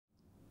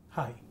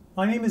Hi,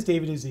 my name is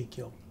David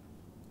Ezekiel,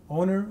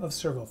 owner of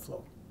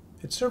Servoflo.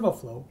 At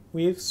Servoflo,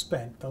 we have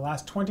spent the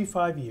last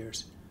 25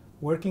 years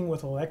working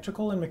with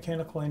electrical and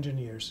mechanical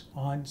engineers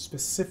on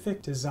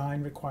specific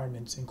design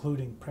requirements,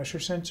 including pressure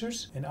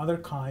sensors and other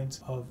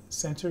kinds of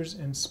sensors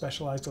and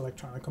specialized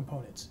electronic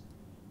components.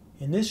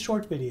 In this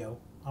short video,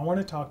 I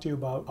want to talk to you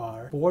about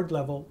our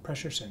board-level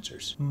pressure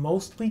sensors,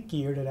 mostly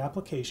geared at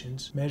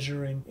applications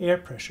measuring air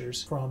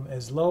pressures from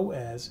as low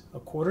as a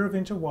 1/4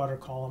 inch of water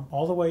column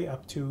all the way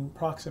up to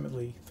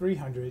approximately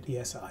 300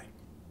 psi.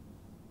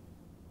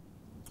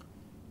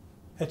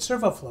 At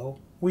Servoflo,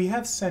 we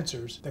have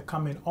sensors that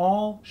come in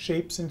all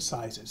shapes and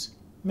sizes,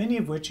 many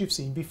of which you've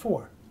seen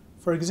before.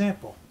 For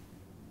example,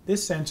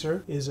 this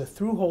sensor is a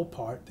through-hole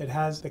part that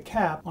has the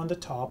cap on the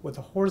top with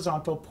a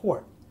horizontal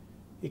port.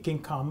 It can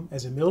come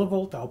as a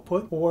millivolt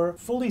output or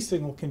fully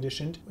signal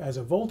conditioned as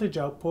a voltage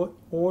output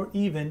or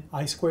even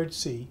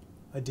I²C,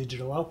 a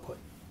digital output.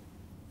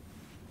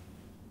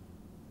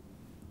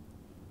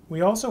 We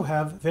also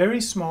have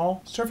very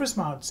small surface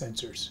mount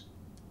sensors.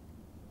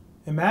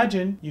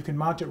 Imagine you can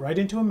mount it right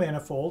into a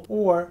manifold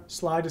or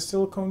slide a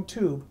silicone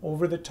tube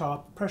over the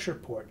top pressure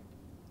port.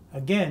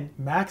 Again,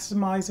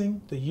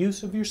 maximizing the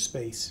use of your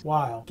space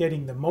while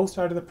getting the most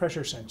out of the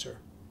pressure sensor.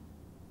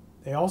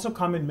 They also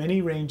come in many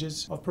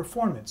ranges of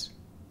performance.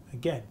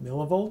 Again,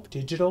 millivolt,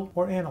 digital,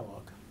 or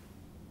analog.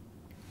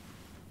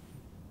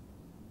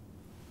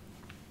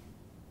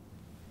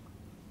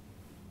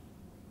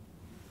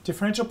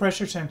 Differential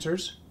pressure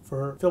sensors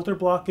for filter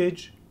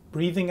blockage,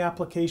 breathing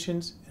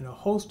applications, and a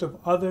host of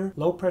other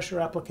low-pressure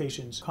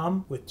applications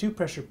come with 2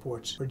 pressure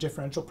ports for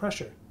differential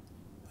pressure.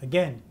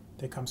 Again,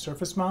 they come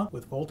surface mount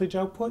with voltage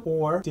output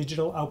or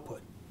digital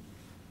output.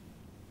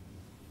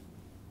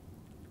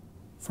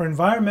 For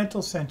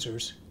environmental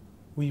sensors,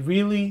 we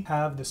really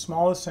have the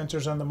smallest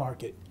sensors on the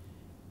market.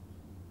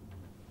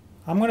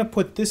 I'm going to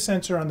put this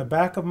sensor on the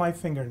back of my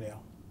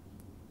fingernail.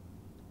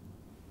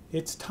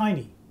 It's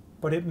tiny,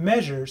 but it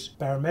measures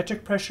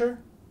barometric pressure,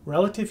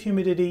 relative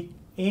humidity,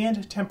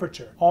 and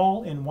temperature,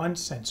 all in one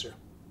sensor.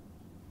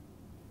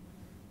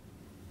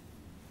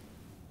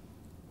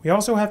 We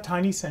also have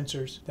tiny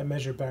sensors that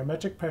measure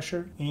barometric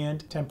pressure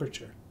and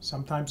temperature,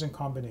 sometimes in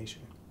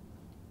combination.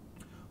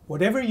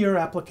 Whatever your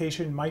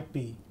application might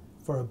be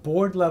for a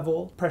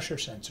board-level pressure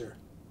sensor,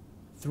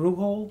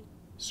 through-hole,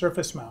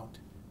 surface mount,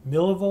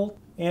 millivolt,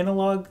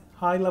 analog,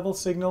 high-level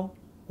signal,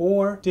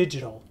 or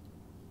digital,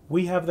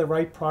 we have the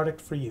right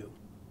product for you.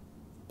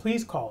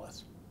 Please call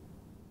us.